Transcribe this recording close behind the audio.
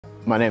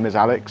My name is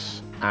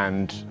Alex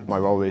and my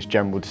role is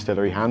General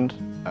Distillery Hand.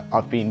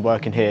 I've been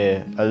working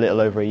here a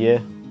little over a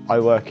year. I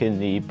work in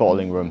the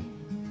bottling room.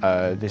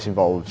 This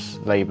involves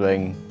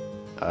labelling,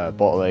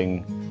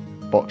 bottling,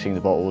 boxing the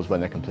bottles when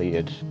they're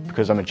completed.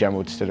 Because I'm a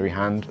General Distillery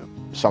Hand,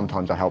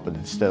 sometimes I help with the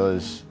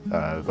distillers,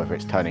 whether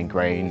it's turning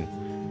grain.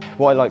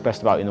 What I like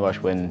best about In the Welsh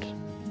Wind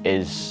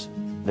is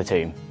the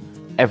team.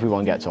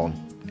 Everyone gets on.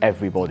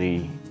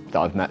 Everybody that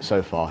I've met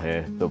so far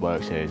here that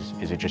works here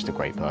is just a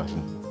great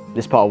person.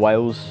 This part of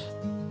Wales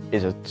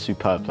is a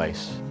superb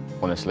place,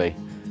 honestly.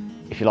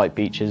 If you like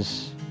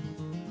beaches,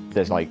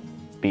 there's like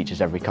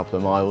beaches every couple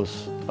of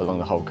miles along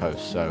the whole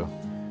coast, so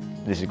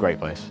this is a great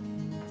place.